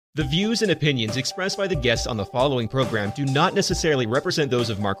The views and opinions expressed by the guests on the following program do not necessarily represent those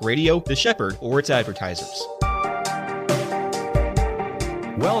of Mark Radio, The Shepherd, or its advertisers.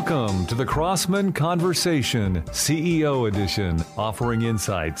 Welcome to the Crossman Conversation, CEO Edition, offering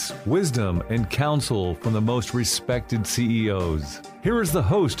insights, wisdom, and counsel from the most respected CEOs. Here is the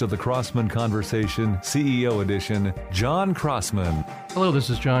host of the Crossman Conversation, CEO Edition, John Crossman. Hello, this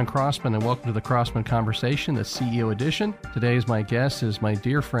is John Crossman, and welcome to the Crossman Conversation, the CEO Edition. Today's my guest is my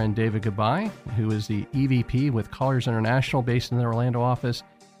dear friend David Gabbai, who is the EVP with Colliers International, based in the Orlando office.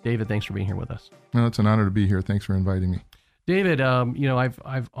 David, thanks for being here with us. No, it's an honor to be here. Thanks for inviting me. David,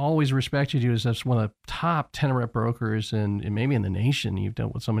 I've always respected you as just one of the top tenant rep brokers and maybe in the nation. You've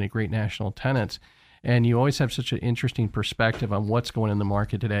dealt with so many great national tenants, and you always have such an interesting perspective on what's going on in the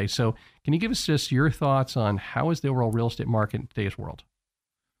market today. So can you give us just your thoughts on how is the overall real estate market in today's world?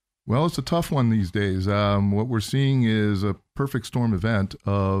 Well, it's a tough one these days. What we're seeing is a perfect storm event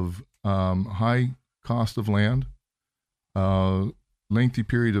of high cost of land, lengthy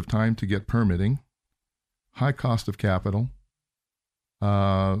period of time to get permitting, high cost of capital,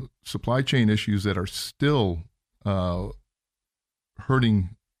 supply chain issues that are still hurting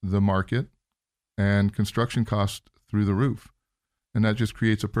the market, and construction costs through the roof. And that just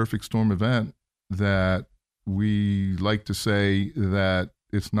creates a perfect storm event that we like to say that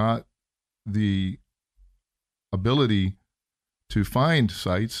it's not the ability to find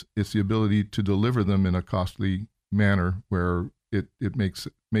sites, it's the ability to deliver them in a costly manner where it makes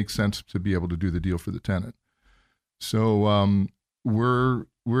sense to be able to do the deal for the tenant. So we're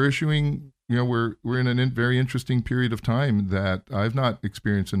issuing, we're in a very interesting period of time that I've not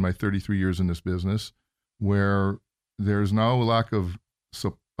experienced in my 33 years in this business, where there's now a lack of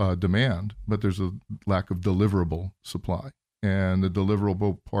demand, but there's a lack of deliverable supply. And the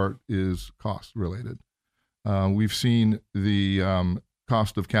deliverable part is cost related. We've seen the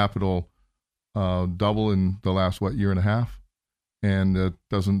cost of capital double in the last, year and a half. And it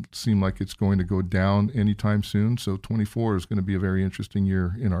doesn't seem like it's going to go down anytime soon. So 24 is going to be a very interesting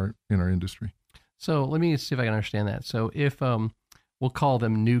year in our industry. So let me see if I can understand that. So if we'll call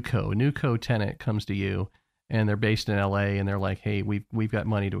them Newco tenant comes to you and they're based in LA and they're like, hey, we've got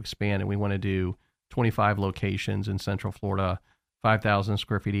money to expand and we want to do 25 locations in Central Florida, 5,000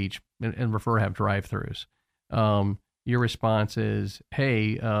 square feet each, and prefer to have drive-throughs. Your response is,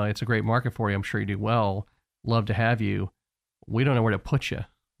 hey, it's a great market for you. I'm sure you do well. Love to have you. We don't know where to put you.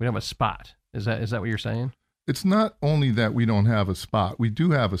 We don't have a spot. Is that what you're saying? It's not only that we don't have a spot. We do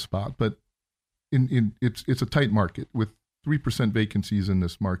have a spot, but it's a tight market with 3% vacancies in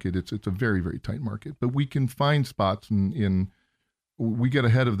this market. It's a very, very tight market. But we can find spots we get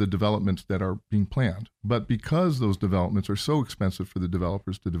ahead of the developments that are being planned. But because those developments are so expensive for the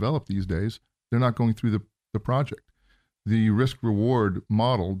developers to develop these days, they're not going through the project. The risk-reward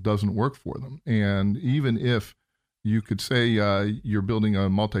model doesn't work for them. And even if you could say you're building a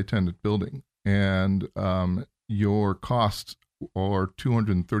multi-tenant building and your costs are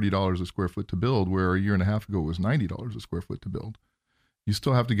 $230 a square foot to build, where a year and a half ago it was $90 a square foot to build. You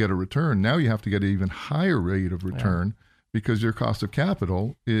still have to get a return. Now you have to get an even higher rate of return because your cost of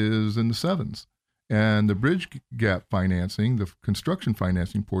capital is in the sevens. And the bridge gap financing, the construction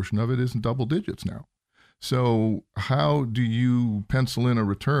financing portion of it, is in double digits now. So how do you pencil in a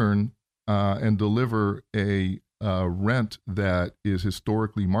return and deliver a rent that is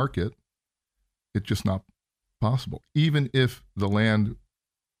historically market? It's just not possible. Even if the land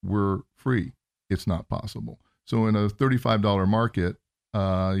were free, it's not possible. So in a $35 market,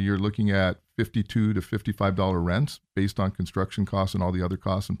 you're looking at $52 to $55 rents based on construction costs and all the other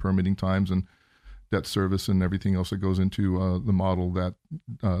costs and permitting times and debt service and everything else that goes into the model that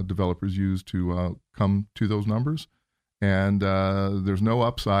developers use to come to those numbers. And there's no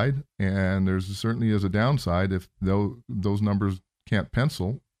upside, and there's certainly is a downside. If those numbers can't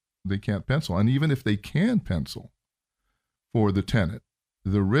pencil, they can't pencil. And even if they can pencil for the tenant,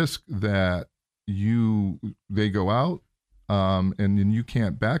 the risk that they go out and then you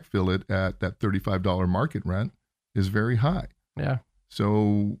can't backfill it at that $35 market rent is very high. Yeah.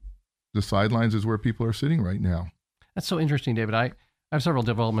 So the sidelines is where people are sitting right now. That's so interesting, David. I have several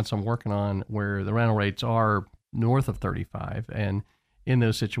developments I'm working on where the rental rates are north of 35. And in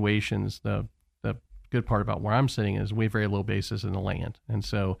those situations, the good part about where I'm sitting is we have very low basis in the land. And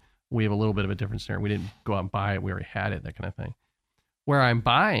so we have a little bit of a difference there. We didn't go out and buy it. We already had it, that kind of thing. Where I'm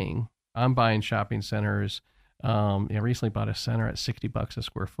buying shopping centers. I recently bought a center at $60 a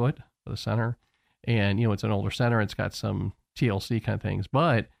square foot for the center. And, it's an older center. It's got some TLC kind of things,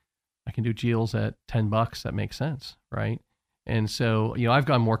 but I can do deals at $10. That makes sense, right? And so, I've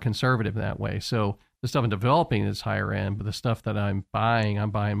gone more conservative that way. So The stuff I'm developing is higher end, but the stuff that I'm buying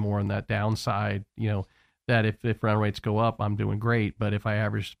more on that downside, that if rental rates go up, I'm doing great. But if I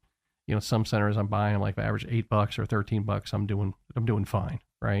average, some centers I'm buying, like if I average $8 or $13, I'm doing fine,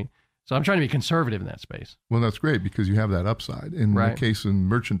 right? So I'm trying to be conservative in that space. Well, that's great because you have that upside. In the case of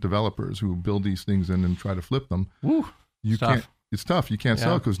merchant developers who build these things in and try to flip them, it's tough. You can't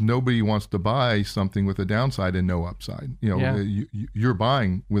sell because nobody wants to buy something with a downside and no upside. You're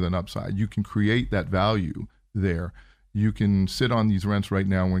buying with an upside. You can create that value there. You can sit on these rents right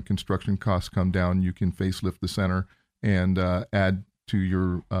now when construction costs come down. You can facelift the center and add to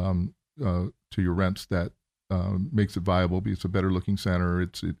your rents that makes it viable because it's a better looking center.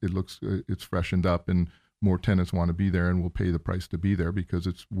 It looks it's freshened up and more tenants want to be there and will pay the price to be there because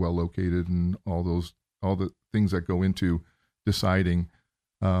it's well located and all the things that go into deciding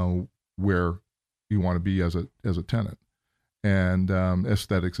where you want to be as a tenant. And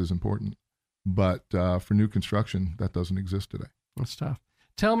aesthetics is important. But for new construction, that doesn't exist today. That's tough.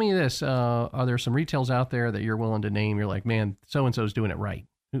 Tell me this, are there some retails out there that you're willing to name? You're like, man, so-and-so's doing it right.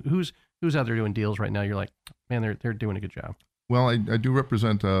 Who's out there doing deals right now? You're like, man, they're doing a good job. Well, I do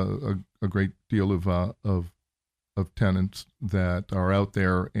represent a great deal of tenants that are out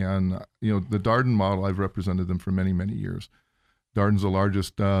there. And, the Darden model, I've represented them for many, many years. Darden's the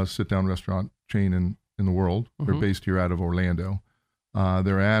largest sit-down restaurant chain in the world. Mm-hmm. They're based here out of Orlando.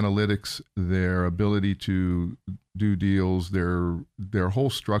 Their analytics, their ability to do deals, their whole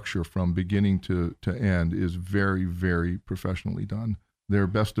structure from beginning to end is very, very professionally done. They're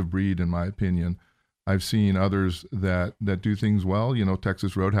best of breed, in my opinion. I've seen others that do things well.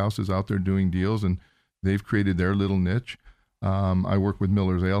 Texas Roadhouse is out there doing deals, and they've created their little niche. I work with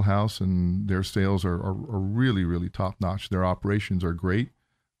Miller's Ale House, and their sales are really, really top-notch. Their operations are great.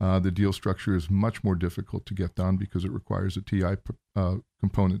 The deal structure is much more difficult to get done because it requires a TI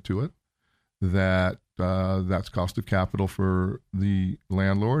component to it. That's cost of capital for the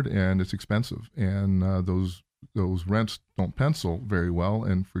landlord, and it's expensive. And those rents don't pencil very well.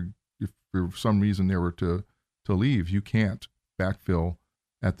 And if for some reason they were to leave, you can't backfill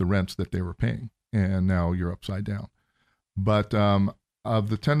at the rents that they were paying, and now you're upside down. But of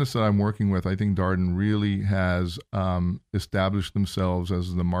the tenants that I'm working with, I think Darden really has established themselves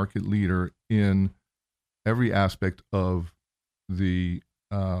as the market leader in every aspect of the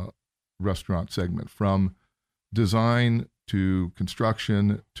restaurant segment, from design to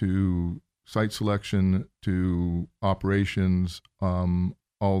construction to site selection to operations,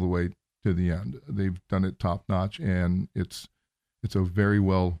 all the way to the end. They've done it top notch, and it's a very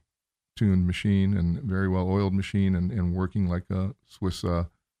well tuned machine and very well oiled machine and working like a Swiss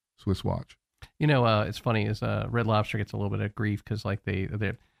watch. It's funny is Red Lobster gets a little bit of grief because like they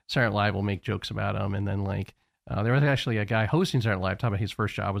Saturday Night Live will make jokes about them, and then there was actually a guy hosting Saturday Night Live talking about his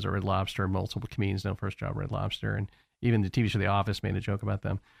first job was at Red Lobster. Multiple comedians know first job Red Lobster, and even the TV show The Office made a joke about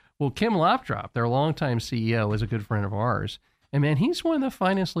them. Well, Kim Loptrop, their longtime CEO, is a good friend of ours. And man, he's one of the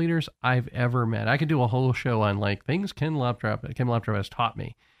finest leaders I've ever met. I could do a whole show on things Kim Loptrop has taught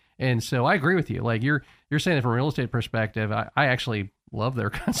me. And so I agree with you. Like you're saying it from a real estate perspective, I actually love their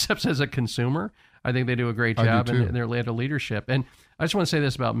concepts as a consumer. I think they do a great job in their leadership. And I just want to say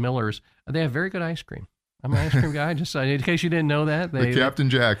this about Miller's. They have very good ice cream. I'm an ice cream guy. Just in case you didn't know that. The Captain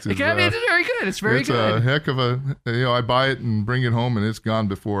Jack's is very good. It's very good. It's a heck of I buy it and bring it home and it's gone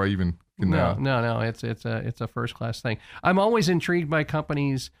before I even can. No. It's a first class thing. I'm always intrigued by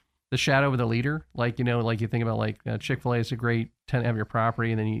companies, the shadow of the leader. You think about Chick-fil-A is a great tenant of your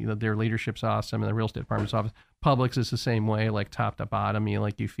property, and then their leadership's awesome, and the real estate department's awesome. Publix is the same way, top to bottom.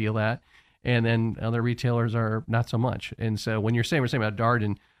 You feel that, and then other retailers are not so much. And so when we're saying about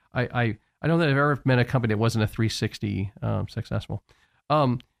Darden, I don't think I've ever met a company that wasn't a 360 successful.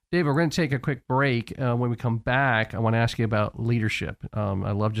 Dave, we're going to take a quick break. When we come back, I want to ask you about leadership.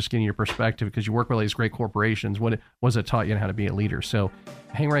 I love just getting your perspective because you work with all these great corporations. What has it taught you on how to be a leader? So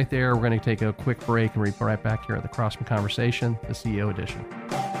hang right there. We're going to take a quick break and we'll be right back here at the Crossman Conversation, the CEO edition.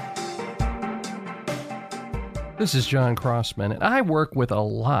 This is John Crossman, and I work with a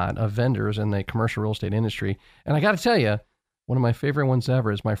lot of vendors in the commercial real estate industry. And I got to tell you, one of my favorite ones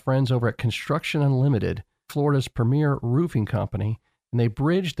ever is my friends over at Construction Unlimited, Florida's premier roofing company. And they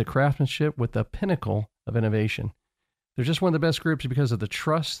bridge the craftsmanship with the pinnacle of innovation. They're just one of the best groups because of the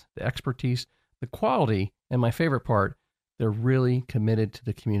trust, the expertise, the quality, and my favorite part, they're really committed to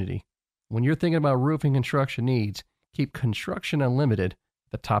the community. When you're thinking about roofing construction needs, keep Construction Unlimited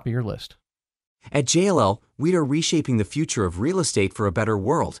at the top of your list. At JLL, we are reshaping the future of real estate for a better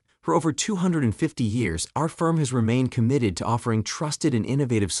world. For over 250 years, our firm has remained committed to offering trusted and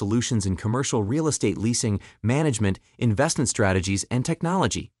innovative solutions in commercial real estate leasing, management, investment strategies, and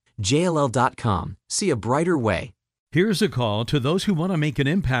technology. JLL.com. See a brighter way. Here's a call to those who want to make an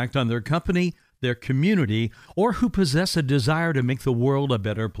impact on their company, their community, or who possess a desire to make the world a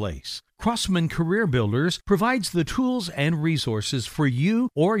better place. Crossman Career Builders provides the tools and resources for you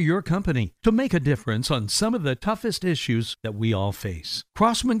or your company to make a difference on some of the toughest issues that we all face.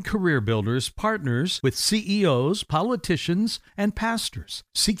 Crossman Career Builders partners with CEOs, politicians, and pastors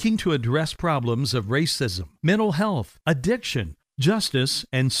seeking to address problems of racism, mental health, addiction, justice,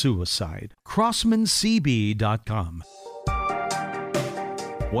 and suicide. CrossmanCB.com.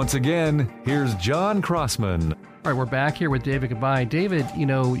 Once again, here's John Crossman. All right, we're back here with David Gabbai. David,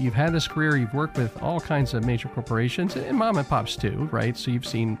 you've had this career, you've worked with all kinds of major corporations and mom and pops too, right? So you've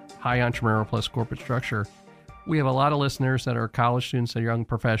seen high entrepreneurial plus corporate structure. We have a lot of listeners that are college students, that are young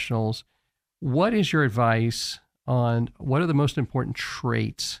professionals. What is your advice on what are the most important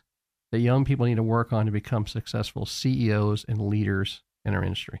traits that young people need to work on to become successful CEOs and leaders in our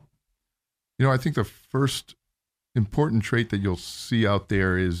industry? I think the first important trait that you'll see out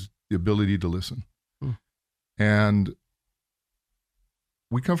there is the ability to listen. And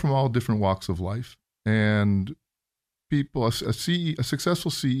we come from all different walks of life, and people, a successful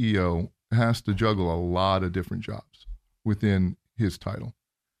CEO has to juggle a lot of different jobs within his title.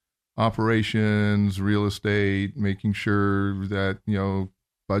 Operations, real estate, making sure that,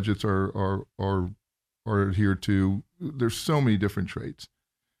 budgets are adhered to. There's so many different traits.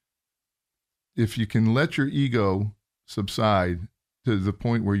 If you can let your ego subside to the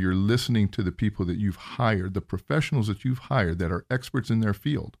point where you're listening to the people that you've hired, the professionals that you've hired that are experts in their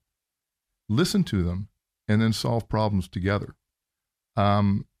field, listen to them and then solve problems together.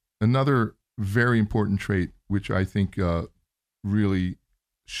 Another very important trait, which I think really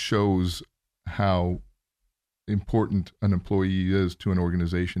shows how important an employee is to an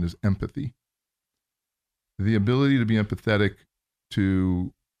organization, is empathy. The ability to be empathetic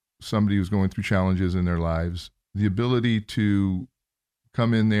to somebody who's going through challenges in their lives, the ability to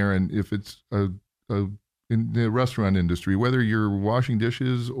come in there, and if it's in the restaurant industry, whether you're washing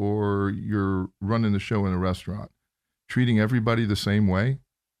dishes or you're running the show in a restaurant, treating everybody the same way.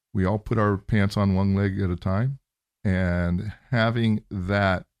 We all put our pants on one leg at a time, and having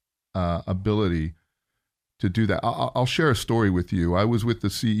that ability to do that. I'll share a story with you. I was with the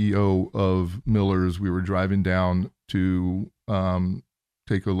CEO of Miller's. We were driving down to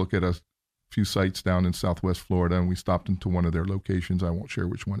take a look at a few sites down in Southwest Florida, and we stopped into one of their locations. I won't share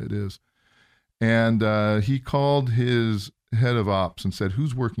which one it is. And he called his head of ops and said,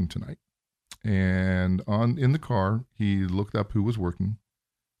 "Who's working tonight?" And in the car, he looked up who was working,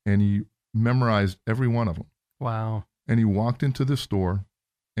 and he memorized every one of them. Wow. And he walked into the store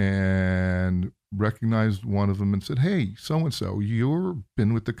and recognized one of them and said, "Hey, so-and-so, you've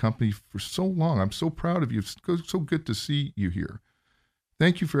been with the company for so long. I'm so proud of you. It's so good to see you here.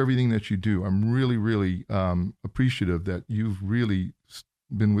 Thank you for everything that you do. I'm really, really appreciative that you've really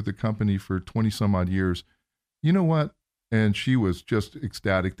been with the company for 20 some odd years. You know what?" And she was just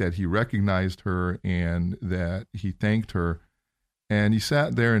ecstatic that he recognized her and that he thanked her. And he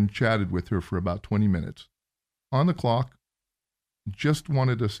sat there and chatted with her for about 20 minutes. On the clock, just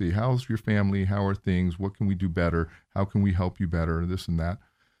wanted to see, how's your family? How are things? What can we do better? How can we help you better? This and that.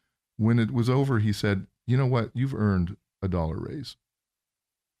 When it was over, he said, "You know what? You've earned a $1 raise."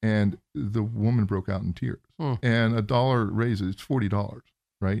 And the woman broke out in tears. And a $1 raise, it's $40,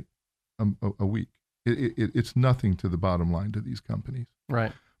 right? A week. It's nothing to the bottom line to these companies.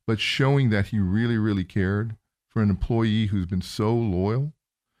 Right. But showing that he really, really cared for an employee who's been so loyal.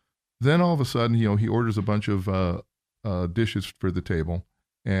 Then all of a sudden, he orders a bunch of dishes for the table,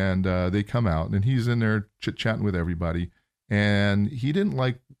 and they come out, and he's in there chit-chatting with everybody. And he didn't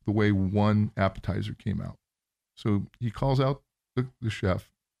like the way one appetizer came out. So he calls out the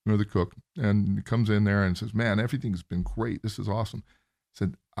chef, the cook, and he comes in there and says, "Man, everything's been great. This is awesome." I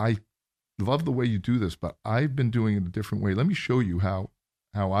said, "I love the way you do this, but I've been doing it a different way. Let me show you how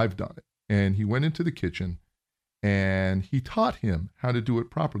I've done it." And he went into the kitchen and he taught him how to do it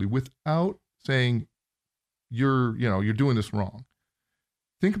properly without saying, you're doing this wrong.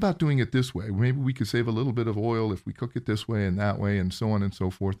 Think about doing it this way. Maybe we could save a little bit of oil if we cook it this way and that way, and so on and so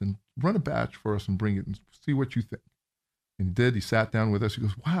forth, and run a batch for us and bring it and see what you think. And he did. He sat down with us. He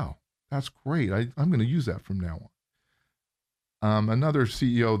goes, "Wow, that's great. I'm going to use that from now on." Another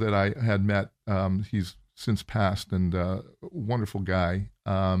CEO that I had met, he's since passed, and a wonderful guy.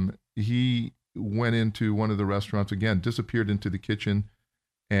 He went into one of the restaurants, again, disappeared into the kitchen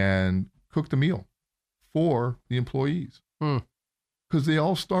and cooked a meal for the employees. Because they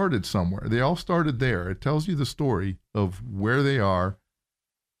all started somewhere. They all started there. It tells you the story of where they are.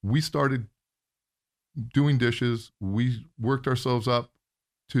 We started doing dishes. We worked ourselves up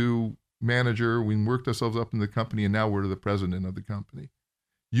to manager. We worked ourselves up in the company, and now we're the president of the company.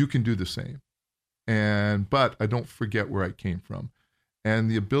 You can do the same. But I don't forget where I came from.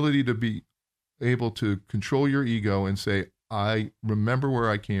 And the ability to be able to control your ego and say, I remember where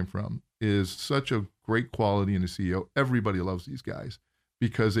I came from, is such a great quality in a CEO. Everybody loves these guys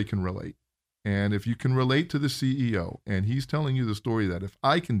because they can relate. And if you can relate to the CEO and he's telling you the story that if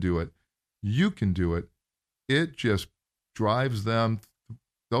I can do it, you can do it, it just drives them.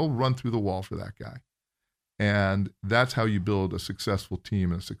 They'll run through the wall for that guy. And that's how you build a successful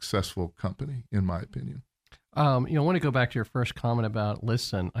team and a successful company, in my opinion. I want to go back to your first comment about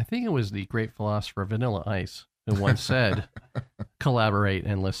listen. I think it was the great philosopher Vanilla Ice who once said, collaborate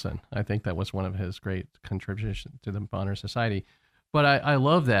and listen. I think that was one of his great contributions to the modern society. But I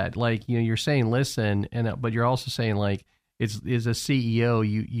love that. Like, you're saying listen, but you're also saying, like, as a CEO,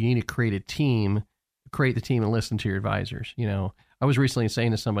 you need to create the team and listen to your advisors. I was recently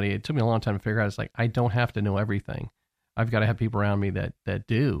saying to somebody, it took me a long time to figure out, it's like, I don't have to know everything. I've got to have people around me that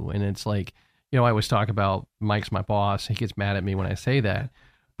do. And it's like, I always talk about Mike's my boss. He gets mad at me when I say that,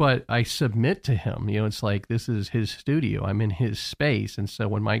 but I submit to him. It's like, this is his studio. I'm in his space. And so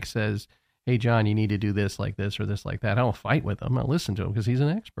when Mike says, hey, John, you need to do this like this or this like that, I don't fight with him. I'll listen to him because he's an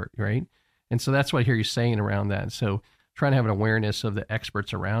expert, right? And so that's what I hear you saying around that. So trying to have an awareness of the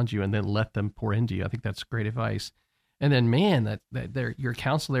experts around you and then let them pour into you. I think that's great advice. And then, man, that your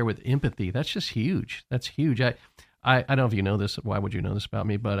counsel there with empathy, that's just huge. That's huge. I don't know if you know this. Why would you know this about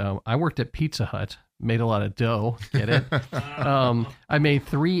me? But I worked at Pizza Hut, made a lot of dough. Get it? I made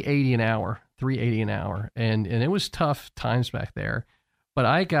 $3.80 an hour. And it was tough times back there. But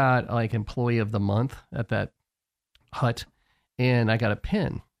I got like employee of the month at that hut, and I got a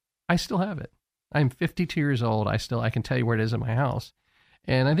pin. I still have it. I'm 52 years old. I can tell you where it is in my house.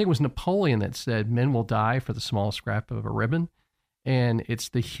 And I think it was Napoleon that said, men will die for the small scrap of a ribbon. And it's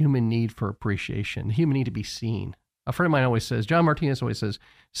the human need for appreciation, the human need to be seen. A friend of mine always says, John Martinez always says,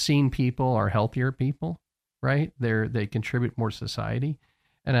 seen people are healthier people, right? They contribute more to society.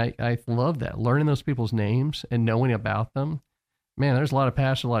 And I love that, learning those people's names and knowing about them. Man, there's a lot of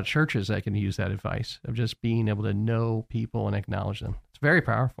pastors, a lot of churches that can use that advice of just being able to know people and acknowledge them. It's very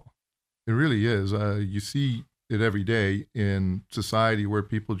powerful. It really is. You see it every day in society where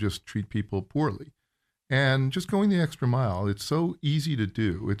people just treat people poorly. And just going the extra mile, it's so easy to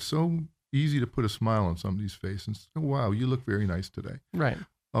do. It's so easy to put a smile on somebody's face and say, oh, wow, you look very nice today. Right.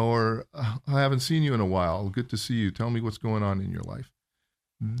 Or, I haven't seen you in a while. Good to see you. Tell me what's going on in your life.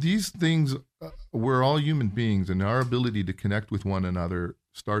 These things, we're all human beings, and our ability to connect with one another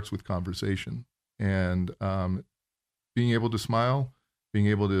starts with conversation. And being able to smile, being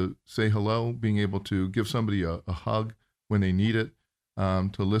able to say hello, being able to give somebody a hug when they need it,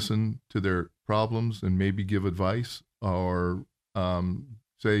 to listen to their problems and maybe give advice, or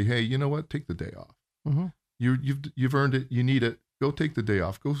say, hey, you know what, take the day off. Mm-hmm. You've earned it. You need it. Go take the day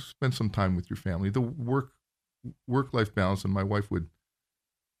off. Go spend some time with your family. The work-life balance, and my wife would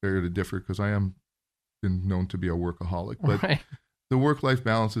dare to differ because I am been known to be a workaholic, but right. The work-life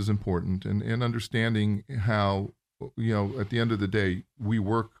balance is important, and understanding how, at the end of the day, we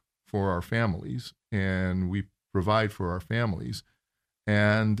work for our families and we provide for our families,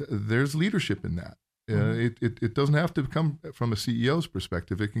 and there's leadership in that. Mm-hmm. It doesn't have to come from a CEO's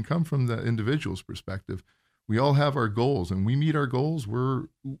perspective. It can come from the individual's perspective. We all have our goals, and we meet our goals.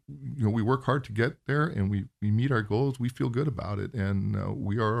 We work hard to get there, and we meet our goals. We feel good about it, and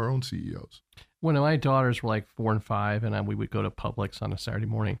we are our own CEOs. When my daughters were like 4 and 5, and we would go to Publix on a Saturday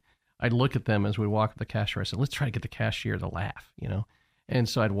morning, I'd look at them as we walk up the cashier. I said, let's try to get the cashier to laugh, And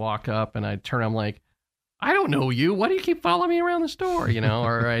so I'd walk up and I'd turn. I'm like, I don't know you. Why do you keep following me around the store?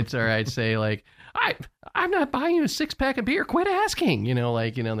 Or I'd say like, I'm not buying you a 6-pack of beer. Quit asking. They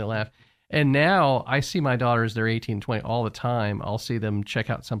laugh. And now I see my daughters, they're 18, 20 all the time. I'll see them check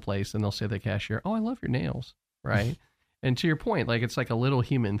out someplace and they'll say to the cashier, oh, I love your nails. Right. And to your point, like, it's like a little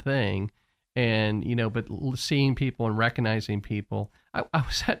human thing. And, but seeing people and recognizing people. I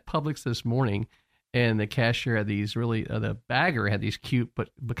was at Publix this morning, and the cashier had these the bagger had these cute, but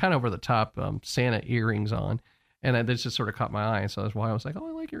kind of over the top Santa earrings on. And this just sort of caught my eye. So that's why I was like, oh,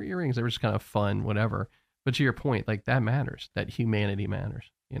 I like your earrings. They were just kind of fun, whatever. But to your point, like, that matters. That humanity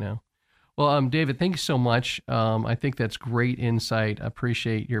matters, Well, David, thank you so much. I think that's great insight. I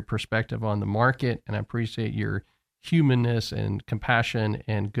appreciate your perspective on the market, and I appreciate your humanness and compassion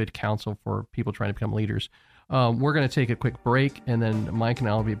and good counsel for people trying to become leaders. We're going to take a quick break, and then Mike and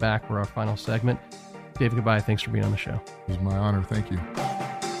I will be back for our final segment. David, goodbye. Thanks for being on the show. It was my honor. Thank you.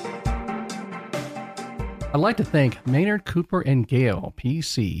 I'd like to thank Maynard Cooper & Gale,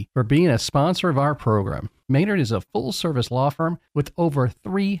 PC, for being a sponsor of our program. Maynard is a full-service law firm with over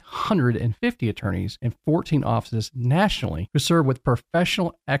 350 attorneys and 14 offices nationally who serve with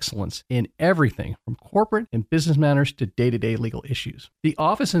professional excellence in everything from corporate and business matters to day-to-day legal issues. The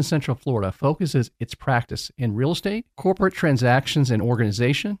office in Central Florida focuses its practice in real estate, corporate transactions and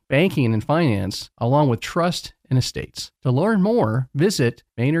organization, banking and finance, along with trust and estates. To learn more, visit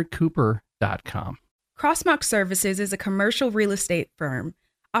MaynardCooper.com. Crossmark Services is a commercial real estate firm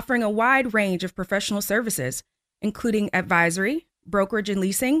offering a wide range of professional services, including advisory, brokerage and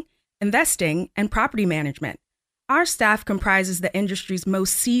leasing, investing, and property management. Our staff comprises the industry's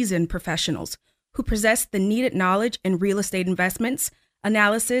most seasoned professionals who possess the needed knowledge in real estate investments,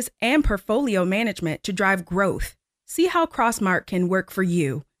 analysis, and portfolio management to drive growth. See how Crossmark can work for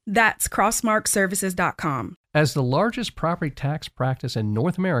you. That's crossmarkservices.com. As the largest property tax practice in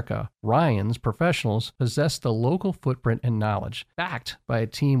North America, Ryan's professionals possess the local footprint and knowledge, backed by a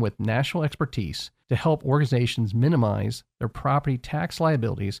team with national expertise to help organizations minimize their property tax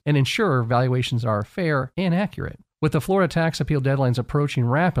liabilities and ensure valuations are fair and accurate. With the Florida tax appeal deadlines approaching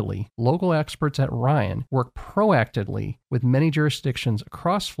rapidly, local experts at Ryan work proactively with many jurisdictions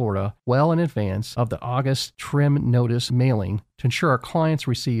across Florida well in advance of the August trim notice mailing to ensure our clients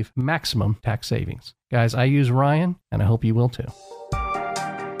receive maximum tax savings. Guys, I use Ryan, and I hope you will too.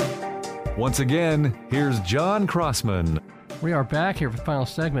 Once again, here's John Crossman. We are back here for the final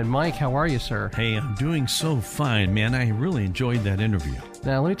segment. Mike, how are you, sir? Hey, I'm doing so fine, man. I really enjoyed that interview.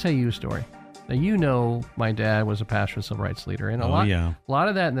 Now, let me tell you a story. Now, you know my dad was a passionate civil rights leader, and a lot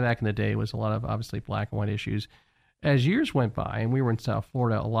of that in the back in the day was a lot of obviously black and white issues. As years went by, and we were in South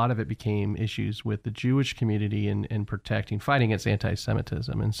Florida, a lot of it became issues with the Jewish community and fighting against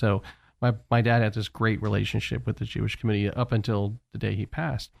anti-Semitism. And so my dad had this great relationship with the Jewish community up until the day he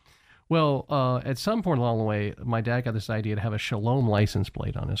passed. Well, at some point along the way, my dad got this idea to have a Shalom license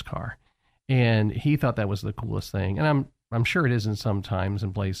plate on his car, and he thought that was the coolest thing. And I'm sure it is in some times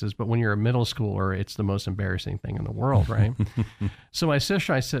and places, but when you're a middle schooler, it's the most embarrassing thing in the world, right? So my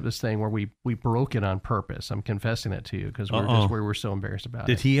sister and I set this thing where we broke it on purpose. I'm confessing that to you because we were so embarrassed about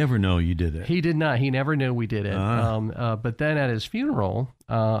it. Did he ever know you did it? He did not. He never knew we did it. But then at his funeral,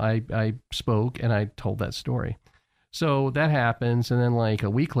 I spoke and I told that story. So that happens, and then like a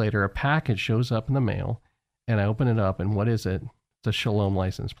week later, a package shows up in the mail, and I open it up, and what is it? It's a Shalom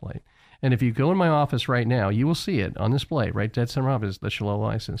license plate. And if you go in my office right now, you will see it on display, right dead center office, the Shalom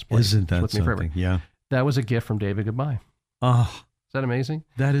license plate. Isn't that something? Yeah. That was a gift from David Gabbai. Oh. Is that amazing?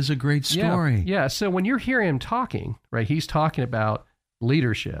 That is a great story. Yeah. So when you're hearing him talking, right, he's talking about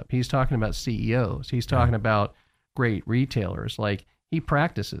leadership. He's talking about CEOs. He's talking about great retailers. Like, he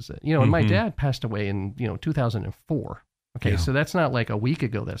practices it. You know, and my dad passed away in, 2004. Okay, so that's not like a week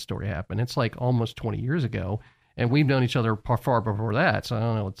ago that story happened. It's like almost 20 years ago. And we've known each other far before that. So I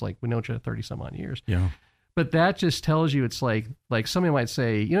don't know, it's like we know each other 30 some odd years. Yeah. But that just tells you it's like somebody might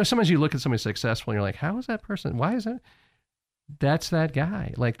say, sometimes you look at somebody successful and you're like, how is that person? Why is that? That's that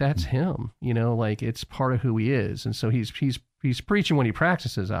guy. Like, that's him, like it's part of who he is. And so he's preaching when he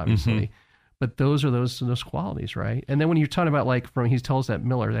practices, obviously. But those are those qualities, right? And then when you're talking about he tells that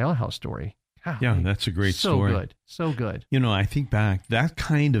Miller, the Ale House story. Yeah, that's a great story. So good. I think back, that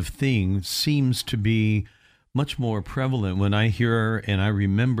kind of thing seems to be much more prevalent when I hear and I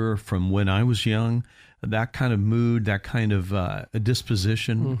remember from when I was young, that kind of mood, that kind of a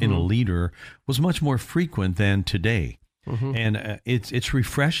disposition in a leader was much more frequent than today. And it's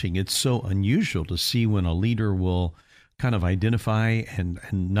refreshing. It's so unusual to see when a leader will kind of identify and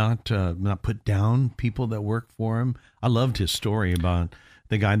not put down people that work for him. I loved his story about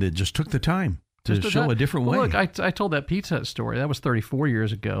the guy that just took the time to show a different way. Look, I told that Pizza Hut story. That was 34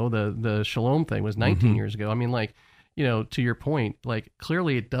 years ago. The Shalom thing was 19 years ago. I mean, to your point,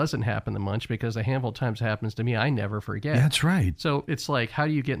 clearly it doesn't happen that much because a handful of times it happens to me. I never forget. That's right. So it's like, how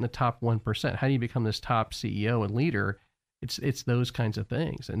do you get in the top 1%? How do you become this top CEO and leader? It's those kinds of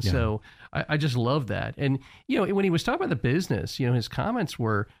things. And so I just love that. And, when he was talking about the business, his comments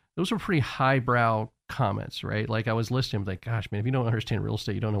those were pretty highbrow comments, right? Like, I was listening, like, gosh, man, if you don't understand real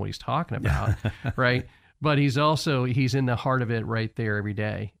estate, you don't know what he's talking about, right? But he's in the heart of it right there every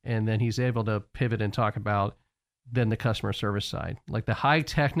day. And then he's able to pivot and talk about then the customer service side, like the high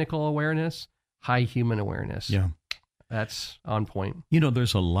technical awareness, high human awareness. Yeah. That's on point.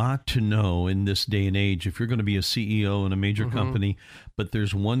 There's a lot to know in this day and age if you're going to be a CEO in a major company, but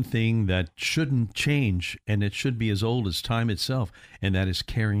there's one thing that shouldn't change, and it should be as old as time itself, and that is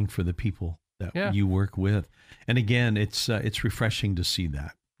caring for the people that you work with. And again, it's refreshing to see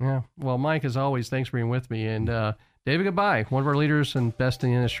that. Yeah. Well, Mike, as always, thanks for being with me. And David Gabbai, one of our leaders and best in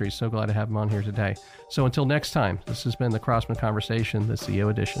the industry. So glad to have him on here today. So until next time, this has been the Crossman Conversation, the CEO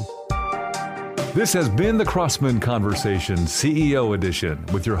edition. This has been the Crossman Conversation CEO Edition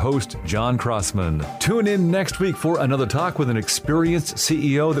with your host, John Crossman. Tune in next week for another talk with an experienced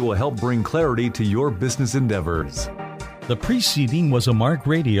CEO that will help bring clarity to your business endeavors. The preceding was a Mark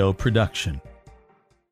Radio production.